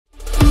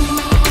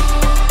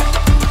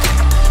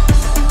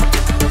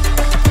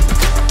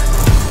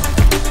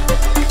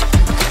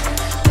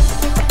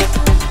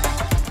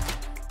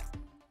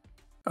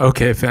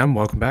Okay, fam,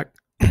 welcome back.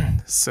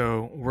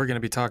 So we're going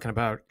to be talking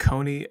about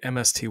Coney,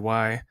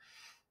 MSTY,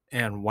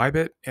 and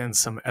YBIT, and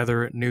some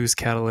other news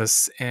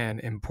catalysts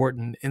and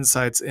important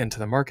insights into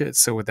the market.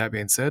 So with that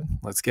being said,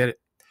 let's get it.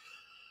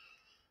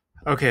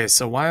 Okay,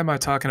 so why am I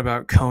talking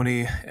about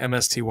Coney,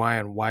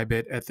 MSTY, and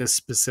YBIT at this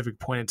specific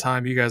point in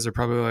time? You guys are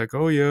probably like,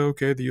 oh yeah,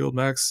 okay, the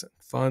yieldmax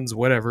funds,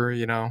 whatever,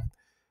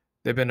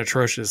 they've been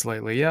atrocious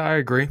lately. Yeah, I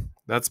agree.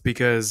 That's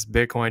because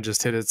Bitcoin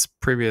just hit its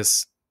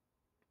previous,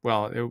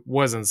 well, it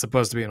wasn't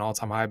supposed to be an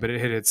all-time high, but it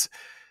hit its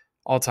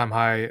all-time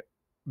high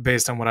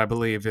based on what I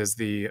believe is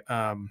the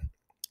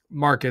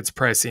markets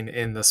pricing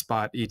in the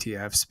spot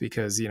ETFs,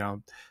 because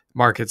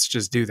markets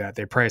just do that.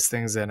 They price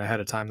things in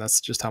ahead of time.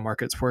 That's just how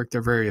markets work.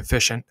 They're very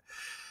efficient,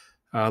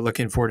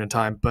 looking forward in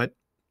time. But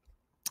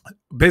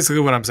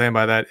basically what I'm saying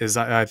by that is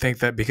I think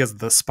that because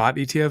the spot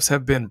ETFs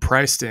have been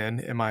priced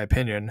in my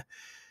opinion,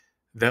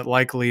 that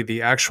likely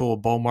the actual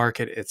bull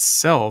market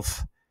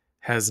itself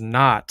has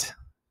not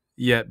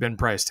yet been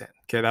priced in.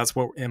 Okay, that's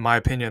what, in my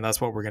opinion, that's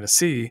what we're going to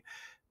see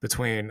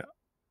between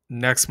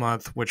next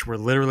month, which we're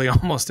literally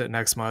almost at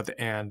next month,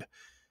 and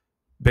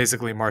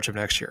basically March of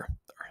next year.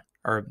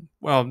 Or,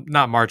 well,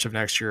 not March of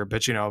next year,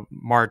 but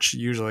March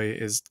usually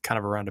is kind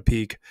of around a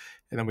peak,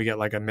 and then we get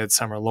like a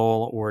midsummer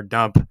lull or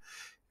dump,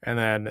 and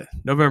then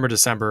November,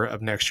 December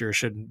of next year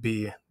should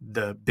be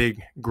the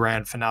big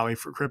grand finale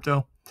for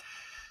crypto,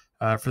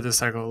 for this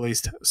cycle at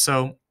least.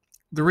 So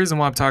the reason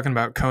why I'm talking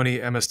about Coney,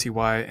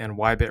 MSTY, and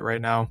YBIT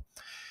right now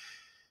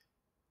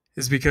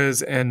is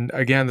because, and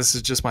again, this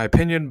is just my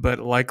opinion, but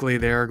likely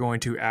they are going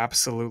to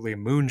absolutely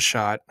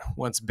moonshot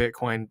once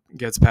Bitcoin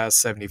gets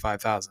past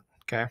 75,000.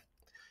 Okay.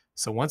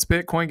 So once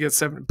Bitcoin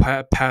gets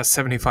past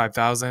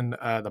 75,000,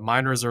 the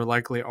miners are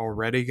likely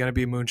already going to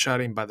be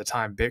moonshotting by the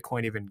time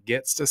Bitcoin even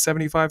gets to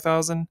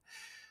 75,000.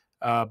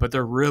 But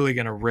they're really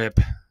going to rip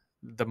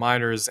the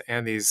miners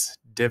and these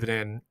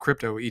dividend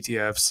crypto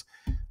ETFs,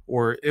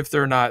 or if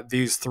they're not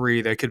these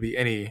three, they could be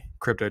any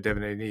crypto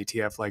dividend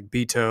ETF like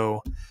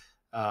BITO,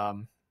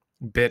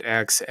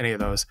 BitX, any of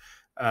those.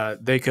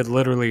 They could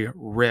literally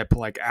rip,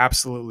 like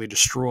absolutely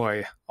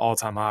destroy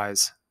all-time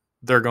highs.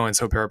 They're going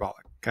so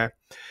parabolic. Okay.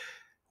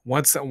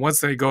 Once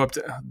they go up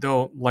to,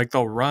 they'll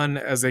run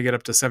as they get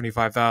up to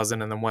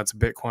 75,000, and then once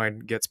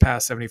Bitcoin gets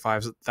past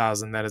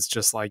 75,000, then it's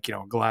just like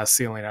glass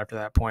ceiling. After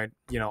that point,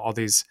 all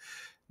these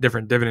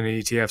different dividend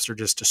ETFs are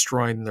just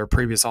destroying their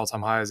previous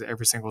all-time highs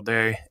every single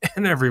day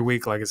and every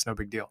week, like it's no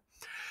big deal.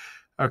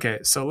 Okay,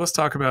 so let's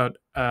talk about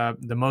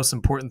the most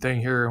important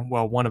thing here.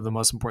 Well, one of the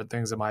most important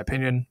things in my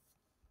opinion,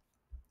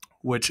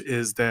 which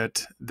is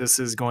that this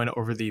is going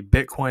over the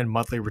Bitcoin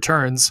monthly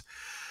returns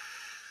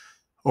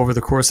over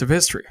the course of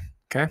history.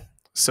 Okay,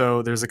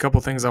 so there's a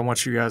couple things I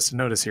want you guys to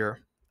notice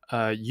here.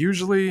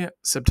 Usually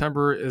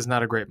September is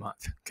not a great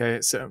month. Okay,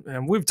 so,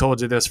 and we've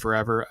told you this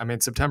forever. I mean,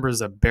 September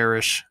is a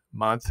bearish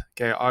month.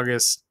 Okay,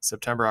 August,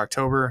 September,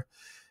 October,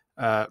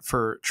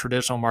 for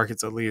traditional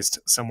markets at least,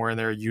 somewhere in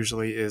there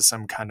usually is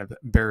some kind of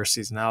bearish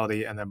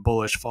seasonality, and then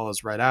bullish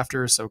follows right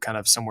after. So kind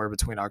of somewhere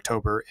between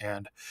October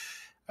and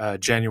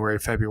January,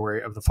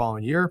 February of the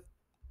following year.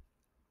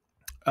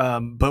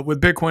 But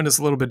with Bitcoin, it's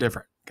a little bit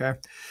different. Okay.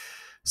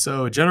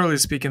 So generally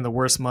speaking, the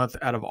worst month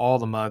out of all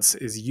the months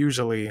is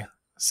usually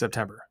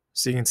September.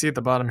 So you can see at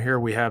the bottom here,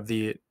 we have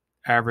the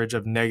average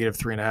of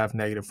 -3.5%,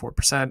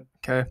 -4%.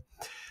 Okay.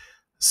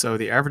 So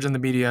the average and the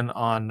median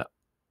on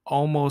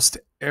almost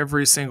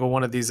every single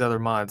one of these other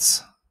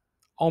months,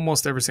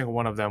 almost every single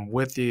one of them,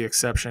 with the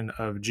exception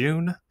of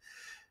June,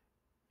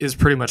 is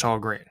pretty much all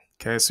green.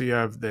 Okay. So you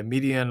have the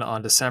median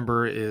on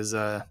December is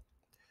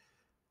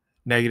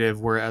negative,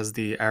 whereas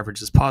the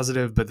average is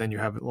positive, but then you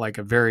have like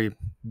a very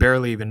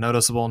barely even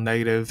noticeable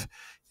negative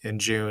in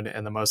June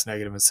and the most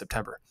negative in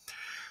September.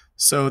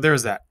 So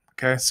there's that.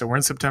 Okay, so we're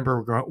in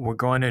September, we're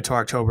going into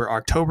October.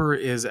 October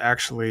is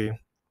actually,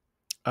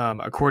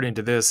 according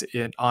to this,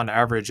 on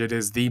average, it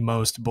is the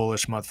most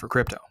bullish month for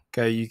crypto.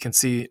 Okay, you can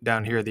see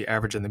down here the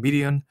average and the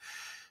median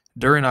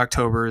during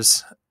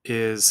October's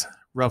is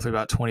roughly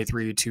about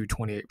 23 to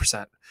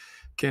 28%.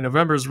 Okay,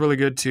 November is really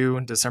good too.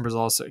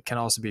 December's can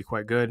also be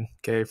quite good.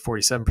 Okay,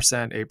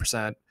 47%,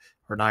 8%,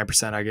 or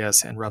 9%, I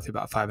guess, and roughly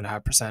about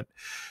 5.5%.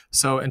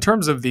 So in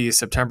terms of the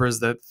September's,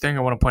 the thing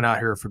I want to point out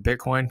here for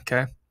Bitcoin,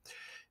 okay,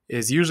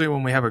 is usually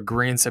when we have a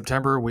green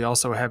September, we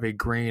also have a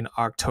green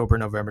October,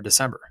 November,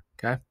 December.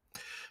 Okay,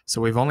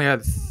 so we've only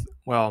had,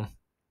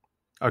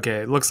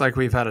 it looks like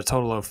we've had a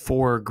total of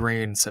 4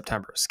 green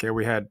Septembers. Okay,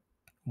 we had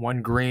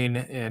one green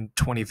in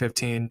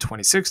 2015,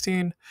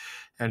 2016,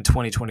 and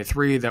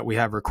 2023 that we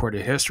have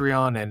recorded history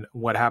on. And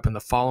what happened the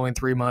following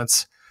 3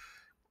 months,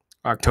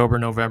 October,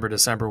 November,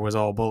 December, was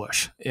all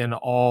bullish in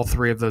all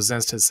 3 of those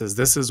instances.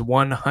 This is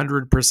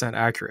 100%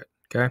 accurate.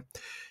 Okay,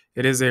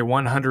 it is a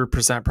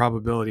 100%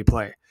 probability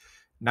play.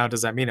 Now,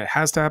 does that mean it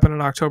has to happen in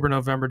October,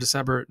 November,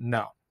 December?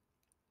 No,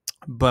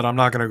 but I'm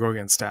not going to go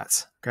against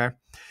stats. Okay,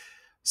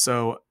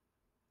 so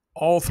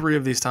all 3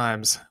 of these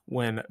times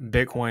when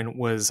Bitcoin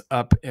was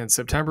up in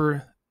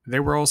September,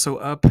 they were also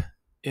up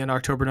in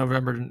October,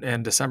 November,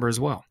 and December as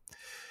well.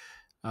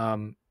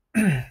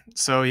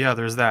 So yeah,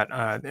 there's that.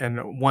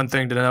 And one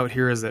thing to note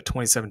here is that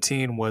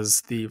 2017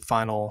 was the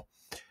final,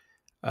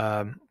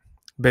 um,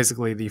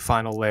 basically the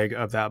final leg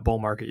of that bull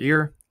market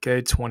year.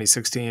 Okay,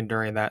 2016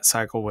 during that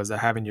cycle was the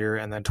halving year,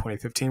 and then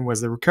 2015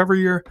 was the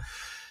recovery year.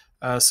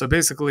 So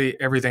basically,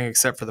 everything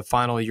except for the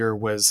final year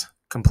was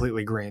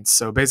completely green.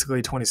 So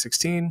basically,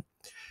 2016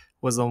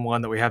 was the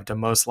one that we have to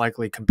most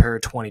likely compare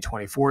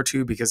 2024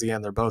 to, because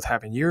again, they're both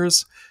halving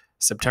years.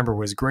 September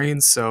was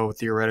green, so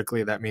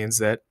theoretically, that means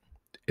that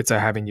it's a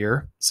halving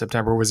year.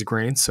 September was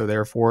green, so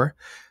therefore,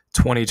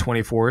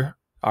 2024,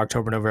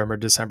 October, November,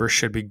 December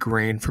should be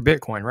green for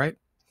Bitcoin, right?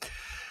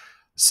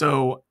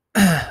 So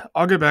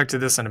I'll get back to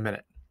this in a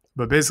minute.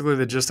 But basically,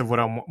 the gist of what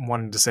I'm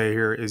wanting to say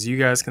here is you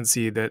guys can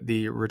see that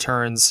the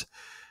returns,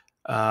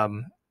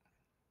 um,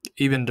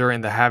 even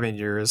during the halving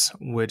years,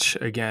 which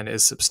again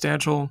is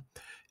substantial.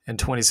 In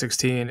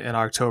 2016, in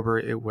October,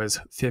 it was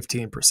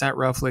 15%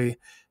 roughly.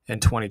 In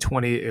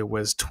 2020, it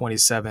was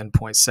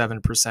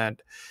 27.7%.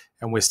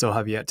 And we still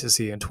have yet to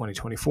see in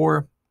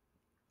 2024.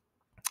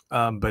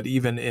 But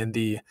even in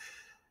the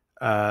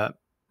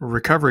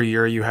recovery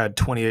year, you had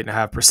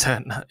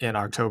 28.5% in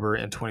October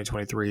in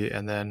 2023.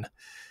 And then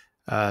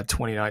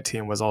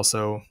 2019 was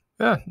also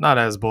not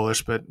as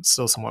bullish, but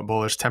still somewhat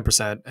bullish,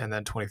 10%. And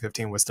then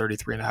 2015 was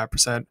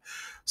 33.5%.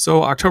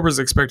 So October is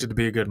expected to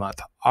be a good month.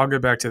 I'll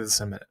get back to this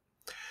in a minute.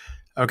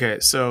 Okay,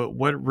 so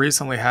what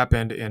recently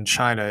happened in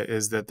China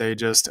is that they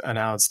just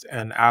announced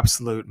an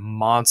absolute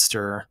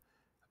monstrous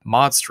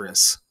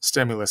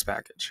stimulus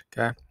package.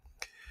 Okay.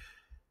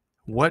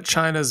 What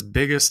China's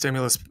biggest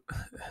stimulus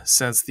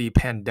since the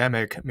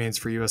pandemic means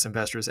for US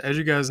investors. As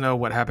you guys know,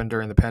 what happened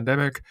during the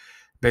pandemic,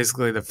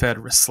 basically the Fed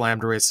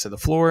slammed rates to the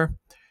floor,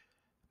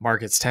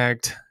 markets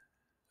tanked,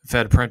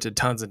 Fed printed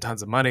tons and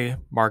tons of money,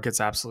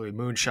 markets absolutely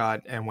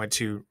moonshot and went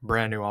to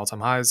brand new all-time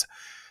highs.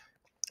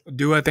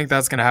 Do I think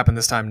that's going to happen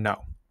this time?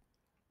 No.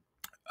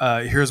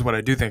 Here's what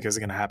I do think is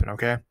going to happen,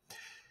 okay?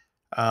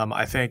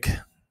 I think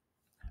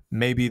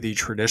maybe the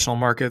traditional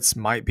markets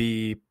might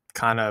be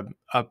kind of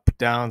up,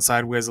 down,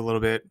 sideways a little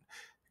bit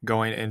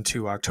going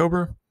into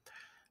October.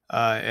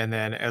 And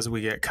then as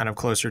we get kind of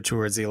closer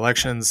towards the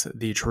elections,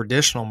 the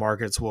traditional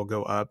markets will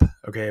go up.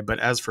 Okay. But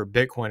as for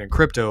Bitcoin and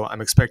crypto,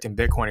 I'm expecting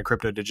Bitcoin and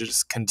crypto to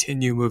just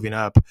continue moving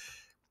up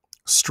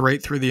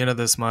straight through the end of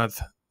this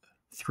month,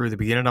 through the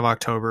beginning of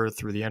October,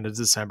 through the end of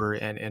December,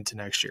 and into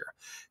next year.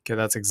 Okay.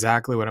 That's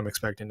exactly what I'm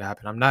expecting to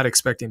happen. I'm not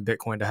expecting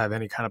Bitcoin to have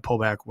any kind of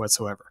pullback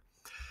whatsoever.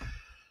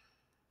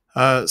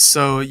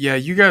 So yeah,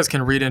 you guys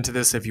can read into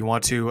this if you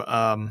want to.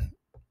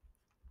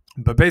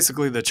 But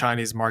basically, the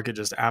Chinese market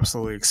just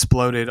absolutely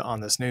exploded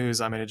on this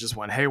news. I mean, it just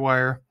went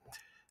haywire.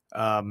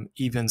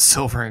 Even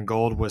silver and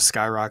gold was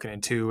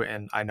skyrocketing too,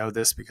 and I know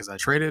this because I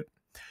trade it.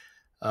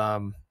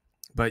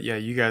 But yeah,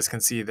 you guys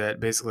can see that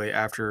basically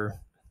after,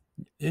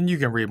 and you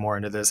can read more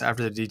into this,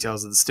 after the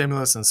details of the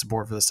stimulus and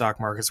support for the stock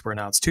markets were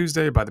announced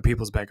Tuesday by the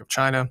People's Bank of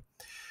China.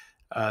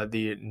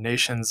 The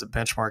nation's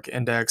benchmark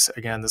index,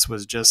 again, this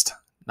was just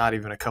not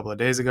even a couple of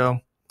days ago.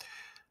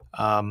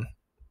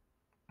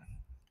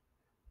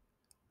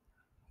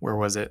 Where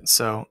was it?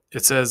 So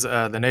it says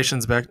the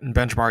nation's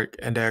benchmark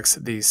index,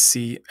 the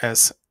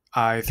CSI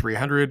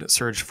 300,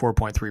 surged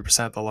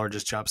 4.3%, the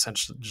largest jump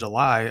since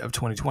July of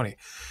 2020.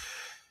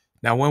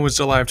 Now, when was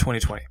July of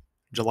 2020?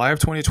 July of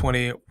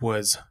 2020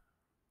 was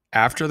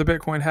after the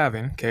Bitcoin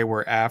halving. Okay,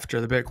 we're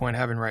after the Bitcoin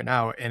halving right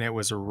now, and it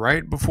was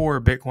right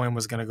before Bitcoin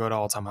was going to go to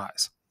all-time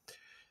highs.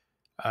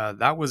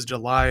 That was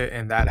July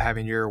in that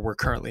halving year. We're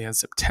currently in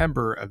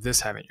September of this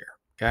halving year.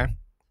 Okay,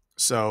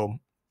 so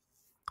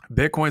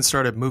Bitcoin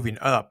started moving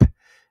up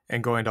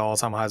and going to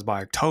all-time highs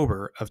by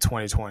October of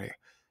 2020.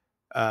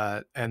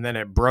 And then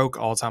it broke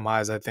all-time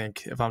highs, I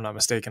think, if I'm not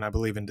mistaken, I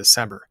believe in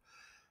December.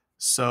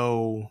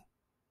 So,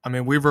 I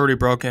mean, we've already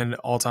broken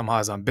all-time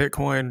highs on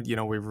Bitcoin. You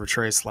know, we've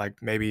retraced like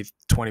maybe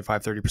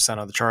 25, 30%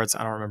 on the charts.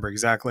 I don't remember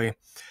exactly.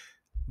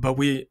 But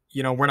we're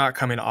not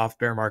coming off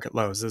bear market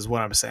lows, is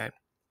what I'm saying.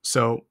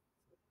 So,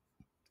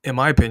 in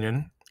my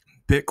opinion,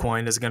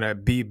 Bitcoin is going to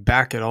be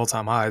back at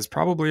all-time highs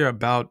probably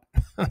about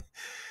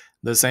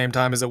the same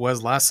time as it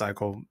was last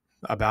cycle,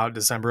 about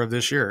December of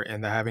this year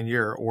in the halving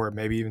year, or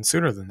maybe even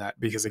sooner than that,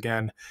 because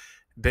again,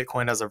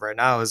 Bitcoin as of right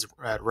now is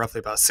at roughly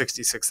about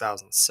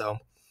 66,000. So,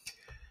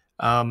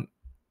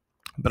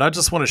 but I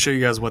just want to show you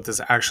guys what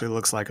this actually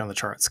looks like on the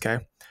charts.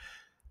 Okay.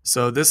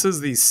 So this is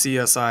the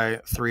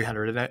CSI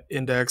 300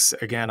 index.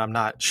 Again, I'm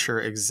not sure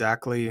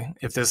exactly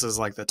if this is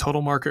like the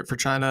total market for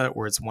China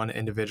or it's one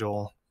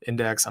individual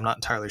index. I'm not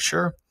entirely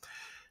sure.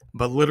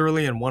 But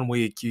literally in 1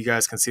 week, you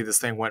guys can see this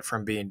thing went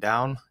from being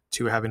down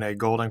to having a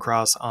golden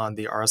cross on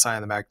the RSI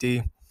and the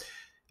MACD.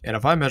 And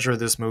if I measure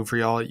this move for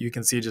y'all, you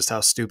can see just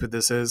how stupid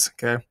this is,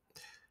 okay?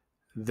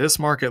 This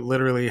market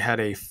literally had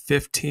a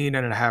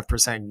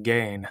 15.5%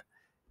 gain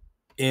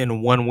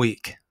in 1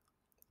 week.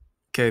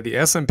 Okay, the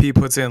S&P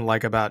puts in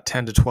like about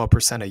 10 to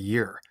 12% a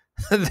year.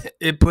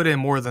 It put in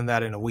more than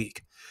that in a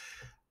week.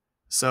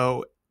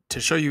 So to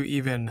show you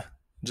even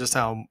just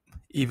how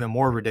even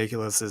more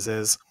ridiculous this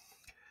is,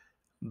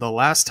 the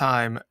last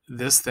time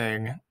this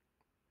thing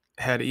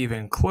had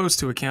even close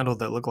to a candle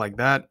that looked like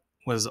that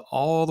was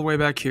all the way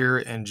back here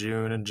in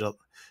June and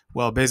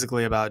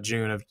basically about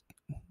June,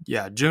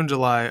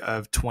 July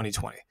of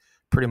 2020.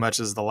 Pretty much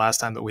is the last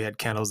time that we had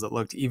candles that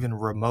looked even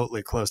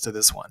remotely close to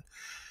this one,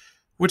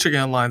 which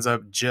again lines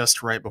up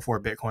just right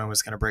before Bitcoin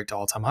was going to break to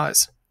all-time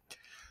highs.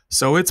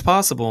 So it's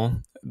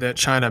possible that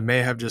China may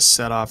have just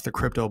set off the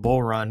crypto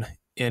bull run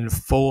in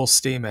full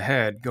steam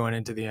ahead going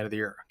into the end of the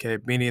year.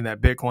 Okay, meaning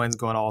that Bitcoin's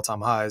going to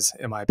all-time highs,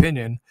 in my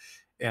opinion,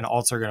 and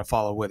alts are going to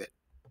follow with it.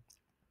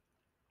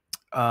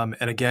 And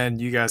again,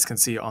 you guys can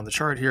see on the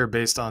chart here,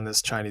 based on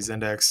this Chinese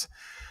index,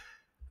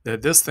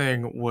 that this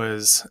thing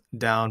was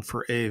down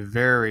for a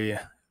very,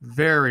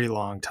 very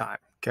long time.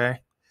 Okay,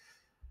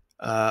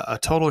 a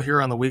total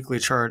here on the weekly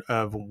chart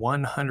of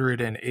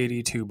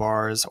 182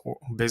 bars, or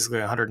basically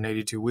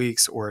 182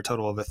 weeks, or a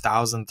total of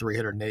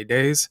 1,308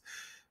 days.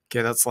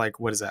 Okay, that's like,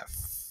 what is that,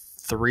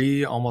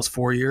 almost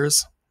 4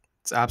 years?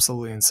 It's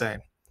absolutely insane.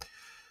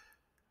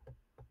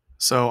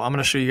 So I'm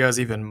going to show you guys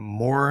even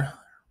more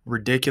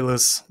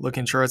ridiculous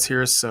looking charts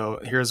here. So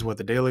here's what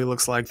the daily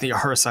looks like. The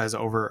RSI is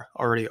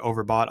already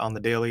overbought on the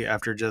daily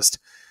after just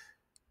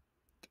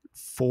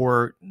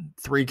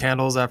 3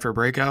 candles after a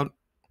breakout.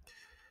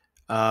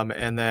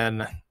 And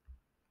then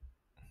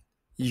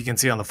you can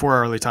see on the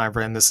 4-hourly time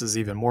frame, this is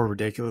even more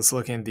ridiculous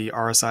looking. The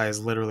RSI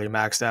is literally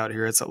maxed out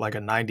here. It's at like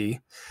a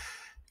 90.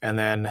 And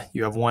then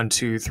you have 1,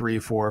 2, 3,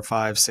 4,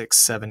 5, 6,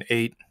 7,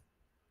 8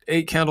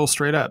 candles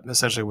straight up,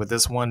 essentially, with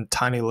this one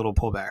tiny little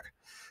pullback.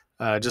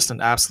 Just an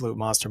absolute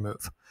monster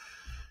move.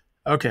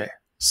 Okay,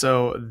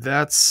 so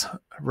that's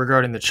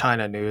regarding the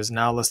China news.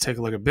 Now let's take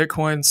a look at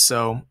Bitcoin.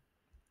 So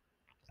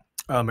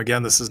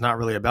again, this is not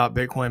really about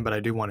Bitcoin, but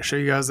I do want to show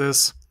you guys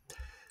this.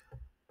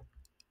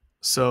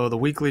 So the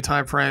weekly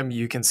time frame,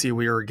 you can see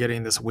we are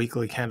getting this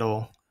weekly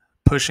candle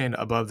pushing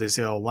above this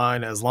yellow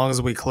line. As long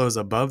as we close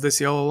above this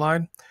yellow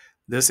line,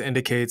 this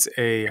indicates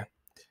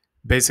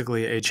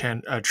basically a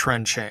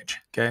trend change.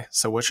 Okay,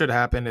 so what should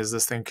happen is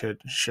this thing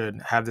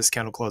should have this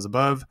candle close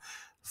above,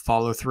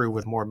 follow through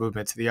with more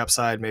movement to the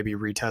upside, maybe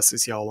retest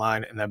this yellow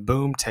line, and then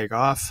boom, take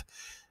off,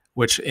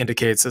 which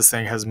indicates this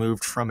thing has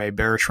moved from a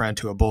bear trend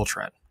to a bull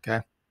trend.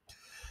 Okay,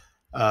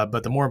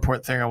 but the more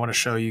important thing I want to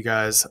show you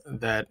guys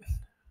that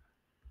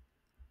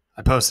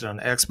I posted on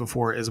X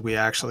before is we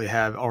actually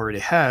have already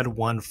had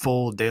one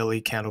full daily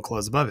candle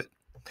close above it.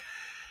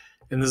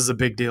 And this is a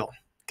big deal,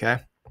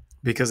 okay?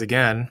 Because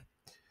again,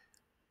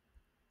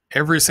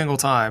 every single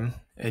time,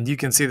 and you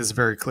can see this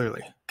very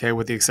clearly, okay,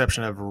 with the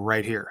exception of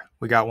right here.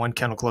 We got one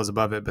candle close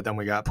above it, but then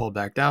we got pulled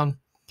back down.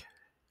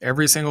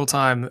 Every single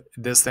time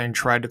this thing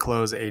tried to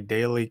close a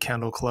daily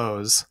candle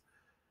close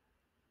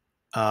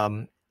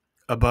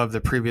above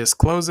the previous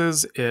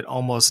closes, it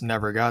almost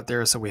never got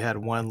there. So we had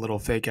one little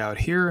fake out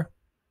here.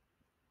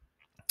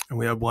 And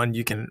we have one,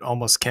 you can't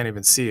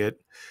even see it.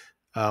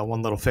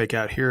 One little fake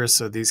out here.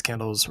 So these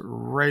candles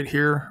right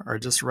here are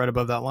just right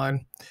above that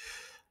line.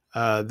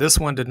 This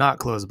one did not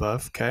close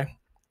above. Okay.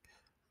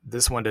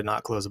 This one did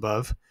not close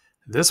above.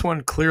 This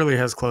one clearly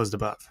has closed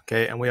above.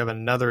 Okay. And we have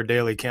another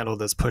daily candle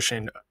that's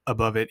pushing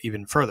above it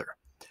even further.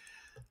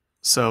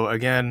 So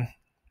again,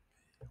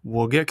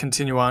 we'll get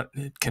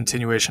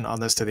continuation on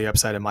this to the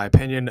upside, in my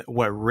opinion.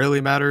 What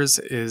really matters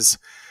is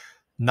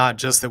not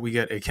just that we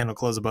get a candle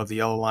close above the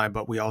yellow line,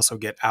 but we also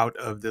get out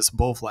of this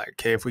bull flag.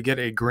 Okay, if we get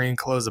a green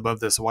close above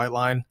this white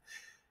line,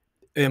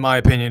 in my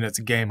opinion, it's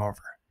game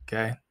over.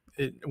 Okay,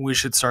 we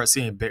should start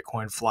seeing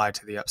Bitcoin fly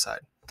to the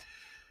upside.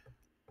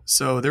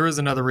 So there is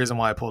another reason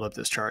why I pulled up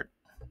this chart.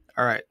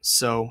 All right,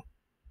 so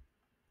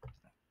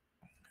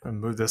I'm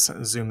gonna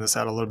zoom this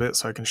out a little bit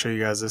so I can show you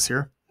guys this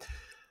here.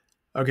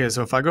 Okay,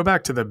 so if I go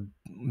back to the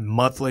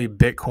monthly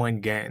Bitcoin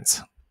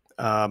gains,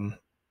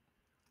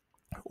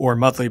 or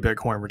monthly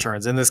Bitcoin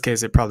returns. In this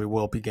case, it probably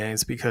will be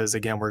gains because,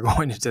 again, we're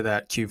going into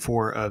that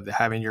Q4 of the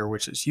halving year,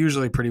 which is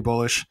usually pretty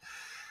bullish.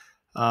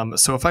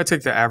 So if I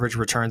take the average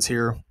returns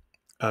here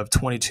of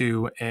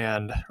 23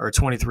 and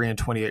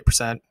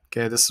 28%,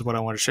 okay, this is what I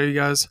want to show you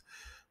guys,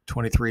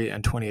 23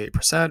 and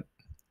 28%.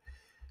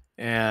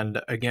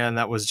 And again,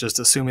 that was just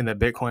assuming that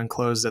Bitcoin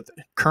closed at the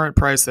current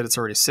price that it's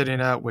already sitting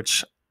at,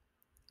 which,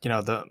 you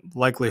know, the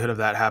likelihood of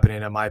that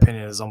happening, in my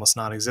opinion, is almost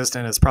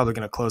non-existent. It's probably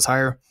going to close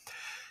higher.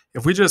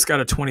 If we just got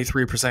a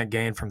 23%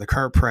 gain from the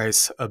current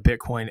price of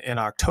Bitcoin in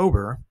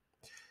October,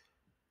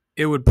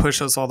 it would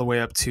push us all the way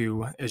up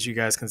to, as you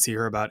guys can see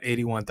here, about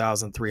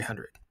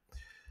 81,300.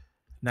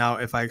 Now,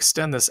 if I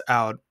extend this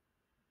out,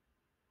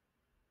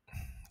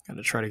 I'm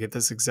going to try to get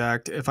this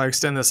exact. If I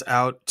extend this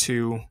out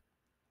to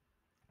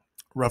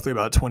roughly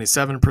about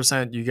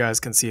 27%, you guys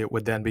can see it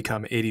would then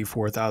become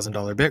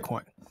 $84,000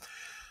 Bitcoin.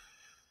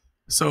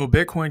 So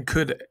Bitcoin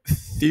could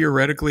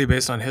theoretically,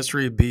 based on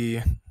history,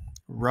 be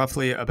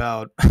roughly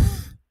about,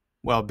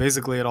 well,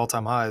 basically at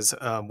all-time highs,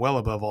 well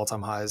above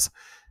all-time highs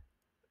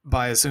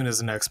by as soon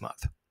as next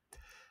month.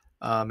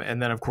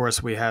 And then, of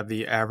course, we have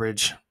the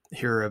average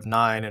here of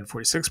 9 and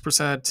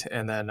 46%.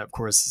 And then, of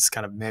course, it's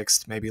kind of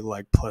mixed, maybe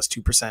like plus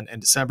 2% in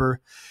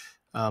December.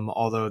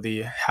 although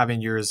the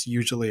halving years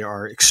usually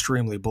are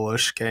extremely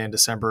bullish. Okay, in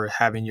December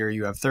halving year,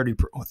 you have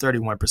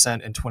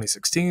 31% in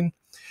 2016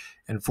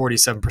 and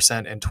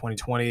 47% in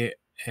 2020,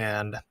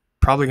 and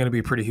probably going to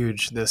be pretty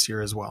huge this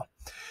year as well.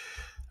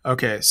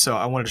 Okay, so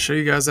I wanted to show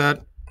you guys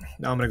that.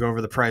 Now I'm going to go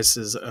over the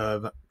prices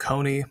of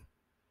Coney.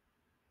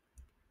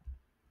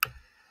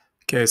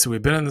 Okay, so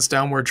we've been in this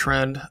downward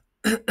trend.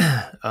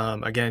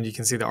 Again, you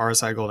can see the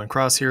RSI golden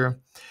cross here.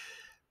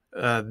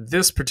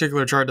 This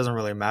particular chart doesn't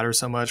really matter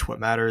so much. What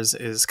matters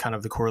is kind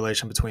of the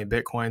correlation between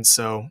Bitcoin.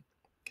 So,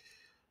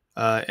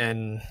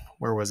 and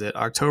where was it?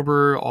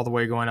 October all the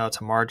way going out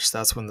to March.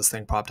 That's when this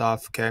thing popped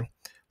off. Okay,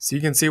 so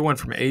you can see it went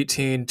from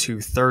 18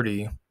 to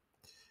 30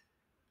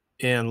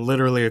 in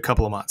literally a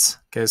couple of months.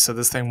 Okay, so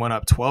this thing went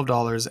up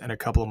 $12 in a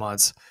couple of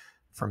months.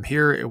 From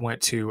here, it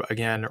went to,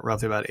 again,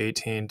 roughly about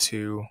 18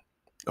 to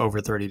over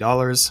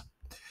 $30.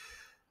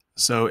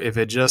 So if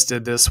it just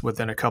did this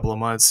within a couple of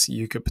months,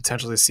 you could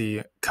potentially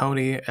see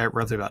Coney at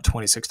roughly about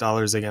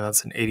 $26. Again,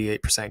 that's an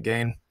 88%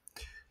 gain.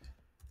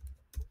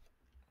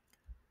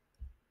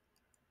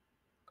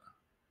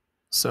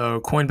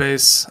 So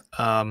Coinbase,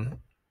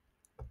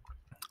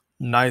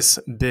 nice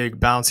big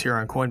bounce here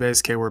on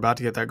Coinbase. Okay, we're about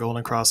to get that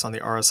golden cross on the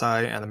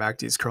RSI and the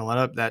MACD is curling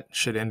up. That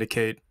should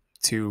indicate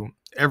to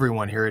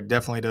everyone here, it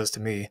definitely does to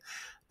me,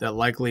 that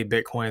likely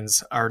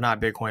Bitcoins are not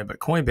Bitcoin, but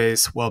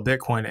Coinbase, well,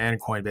 Bitcoin and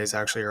Coinbase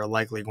actually are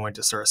likely going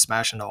to start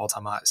smashing to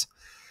all-time highs.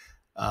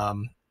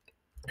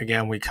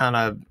 Again, we kind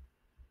of,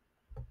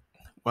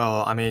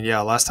 well, I mean, yeah,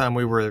 last time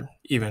we were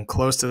even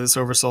close to this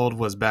oversold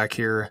was back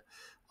here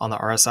on the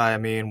RSI. I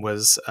mean,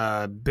 was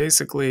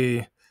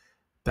basically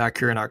back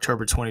here in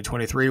October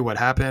 2023. What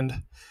happened?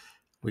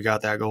 We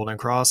got that golden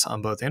cross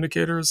on both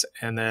indicators,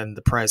 and then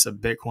the price of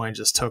Bitcoin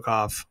just took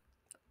off.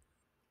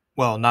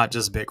 Well, not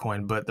just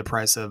Bitcoin, but the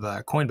price of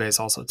Coinbase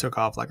also took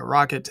off like a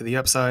rocket to the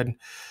upside.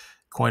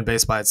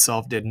 Coinbase by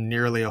itself did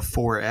nearly a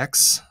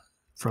 4x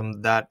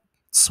from that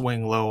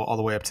swing low all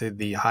the way up to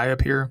the high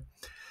up here.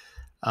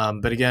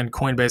 But again,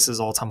 Coinbase's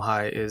all-time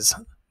high is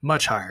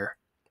much higher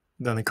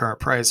than the current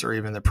price or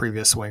even the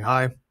previous swing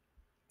high.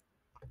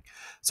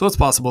 So it's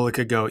possible it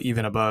could go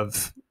even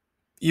above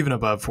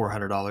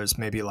 $400,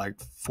 maybe like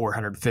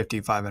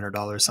 $450,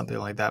 $500, something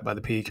like that by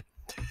the peak.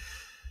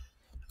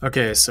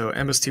 Okay, so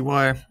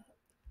MSTY.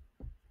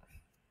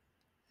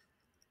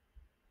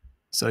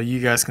 So you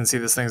guys can see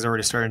this thing's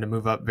already starting to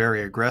move up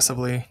very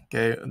aggressively.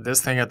 Okay,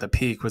 this thing at the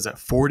peak was at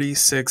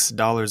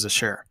 $46 a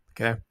share.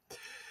 Okay,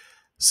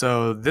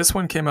 so this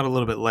one came out a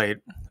little bit late,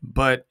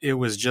 but it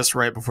was just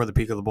right before the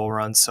peak of the bull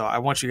run. So I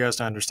want you guys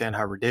to understand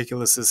how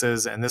ridiculous this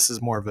is, and this is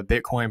more of a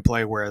Bitcoin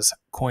play, whereas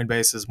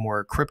Coinbase is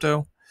more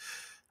crypto.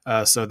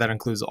 So that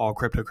includes all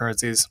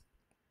cryptocurrencies.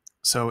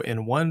 So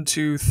in 1,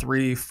 2,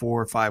 3,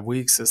 4, 5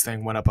 weeks, this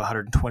thing went up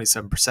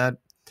 127%.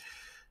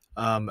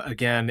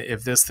 Again,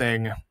 if this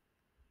thing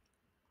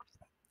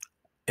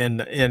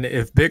and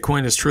if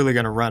Bitcoin is truly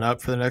going to run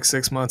up for the next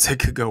 6 months, it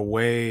could go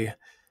way,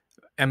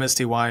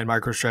 MSTY and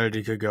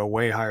MicroStrategy could go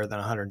way higher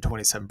than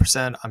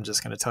 127%. I'm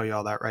just going to tell you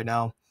all that right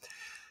now.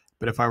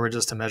 But if I were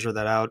just to measure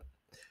that out,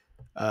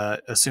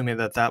 assuming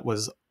that that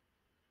was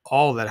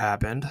all that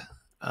happened,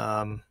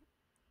 and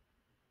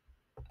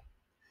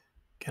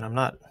I'm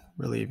not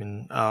really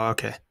even, oh,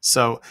 okay.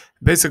 So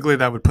basically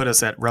that would put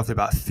us at roughly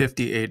about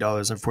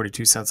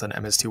 $58.42 on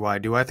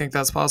MSTY. Do I think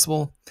that's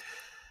possible?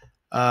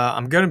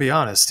 I'm going to be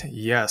honest.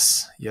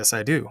 Yes,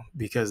 I do.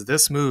 Because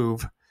this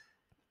move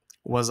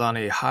was on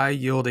a high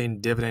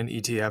yielding dividend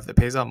ETF that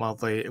pays out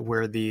monthly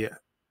where the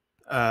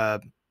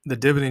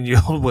dividend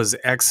yield was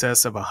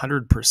excess of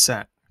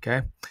 100%.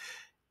 Okay.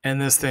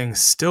 And this thing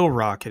still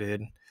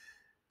rocketed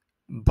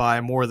by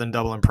more than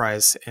double in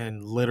price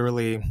in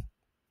literally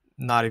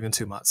not even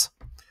 2 months.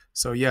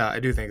 So yeah, I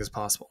do think it's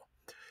possible.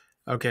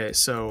 Okay,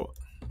 so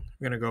I'm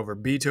going to go over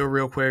BITO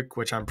real quick,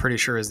 which I'm pretty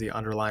sure is the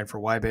underline for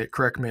YBIT.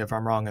 Correct me if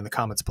I'm wrong in the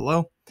comments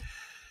below.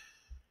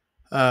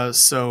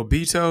 So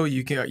BITO,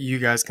 you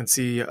guys can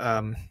see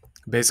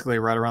basically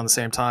right around the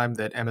same time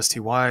that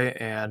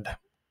MSTY and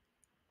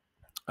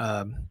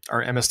our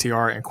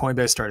MSTR and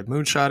Coinbase started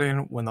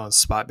moonshotting when those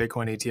spot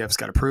Bitcoin ETFs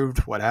got approved.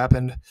 What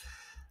happened?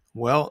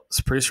 Well,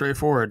 it's pretty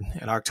straightforward.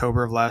 In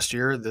October of last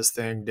year, this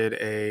thing did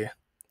a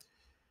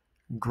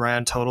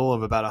grand total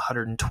of about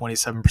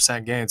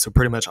 127% gain, so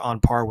pretty much on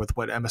par with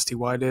what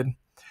MSTY did.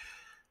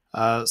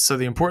 So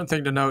the important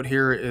thing to note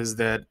here is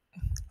that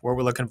what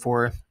we're looking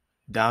for,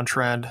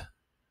 downtrend,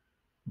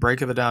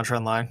 break of the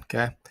downtrend line,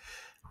 okay?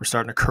 We're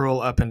starting to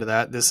curl up into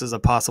that. This is a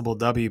possible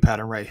W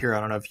pattern right here. I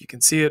don't know if you can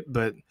see it,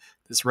 but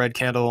this red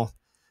candle,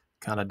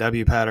 kind of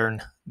W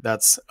pattern,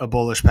 that's a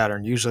bullish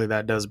pattern. Usually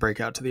that does break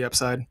out to the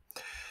upside.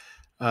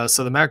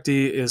 So the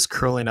MACD is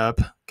curling up,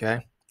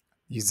 okay?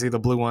 You can see the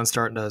blue one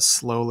starting to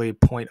slowly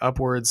point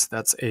upwards.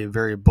 That's a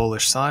very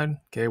bullish sign.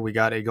 Okay, we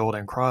got a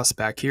golden cross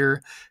back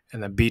here,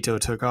 and then BITO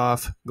took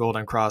off.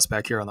 Golden cross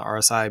back here on the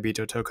RSI.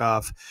 BITO took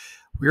off.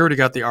 We already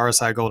got the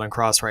RSI golden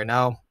cross right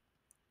now,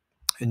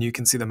 and you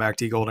can see the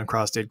MACD golden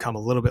cross did come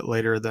a little bit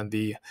later than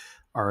the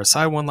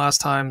RSI one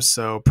last time,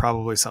 so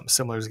probably something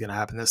similar is going to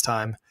happen this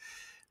time.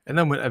 And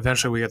then when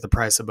eventually we get the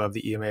price above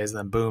the EMAs, and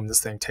then boom,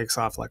 this thing takes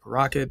off like a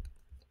rocket.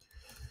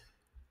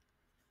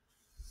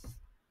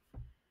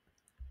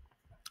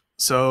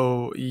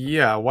 So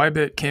yeah,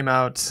 YBIT came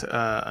out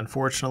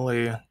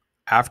unfortunately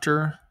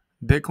after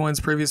Bitcoin's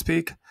previous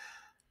peak.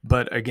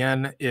 But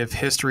again, if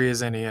history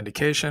is any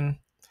indication,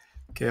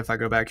 okay, if I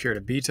go back here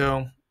to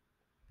Bito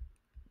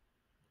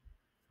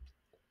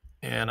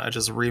and I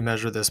just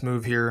remeasure this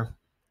move here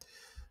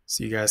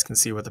so you guys can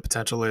see what the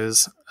potential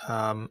is.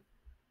 Let's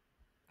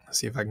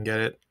see if I can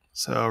get it.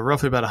 So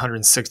roughly about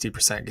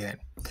 160% gain.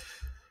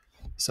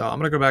 So I'm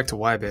going to go back to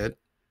YBIT.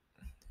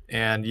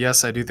 And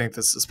yes, I do think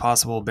this is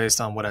possible based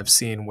on what I've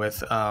seen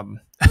with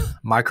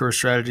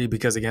MicroStrategy,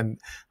 because again,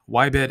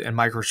 YBIT and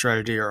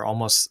MicroStrategy are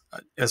almost,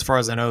 as far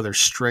as I know, they're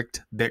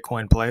strict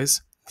Bitcoin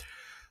plays.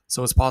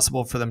 So it's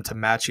possible for them to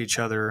match each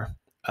other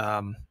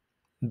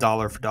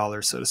dollar for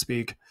dollar, so to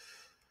speak.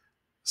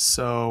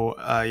 So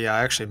yeah,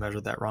 I actually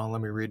measured that wrong.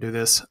 Let me redo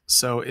this.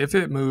 So if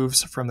it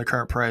moves from the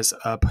current price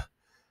up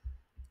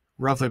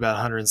roughly about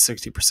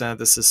 160%,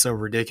 this is so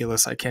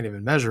ridiculous I can't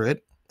even measure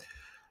it.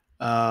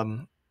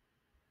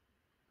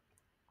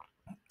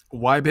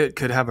 YBIT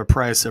could have a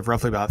price of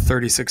roughly about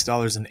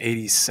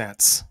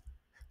 $36.80.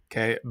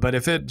 Okay, but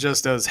if it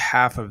just does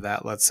half of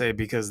that, let's say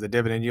because the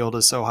dividend yield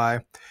is so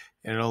high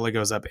and it only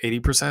goes up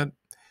 80%,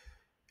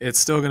 it's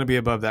still going to be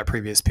above that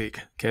previous peak.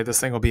 Okay, this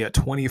thing will be at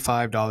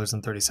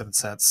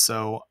 $25.37.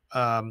 So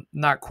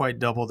not quite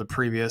double the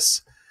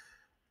previous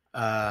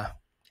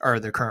or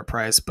the current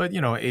price, but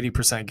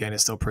 80% gain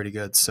is still pretty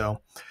good.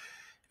 So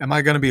am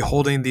I going to be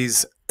holding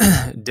these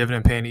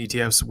dividend paying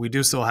ETFs? We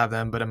do still have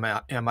them, but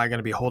am I going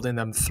to be holding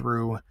them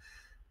through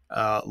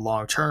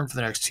long term for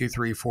the next 2,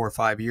 3, 4,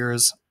 5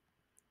 years?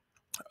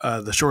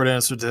 The short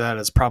answer to that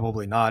is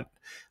probably not.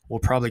 We'll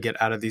probably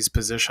get out of these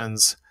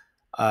positions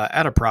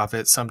at a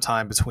profit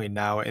sometime between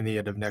now and the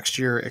end of next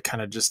year. It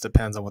kind of just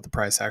depends on what the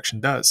price action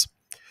does.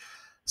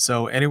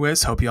 So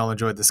anyways, hope you all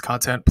enjoyed this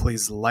content.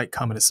 Please like,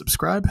 comment, and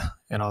subscribe,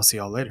 and I'll see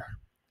y'all later.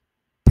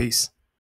 Peace.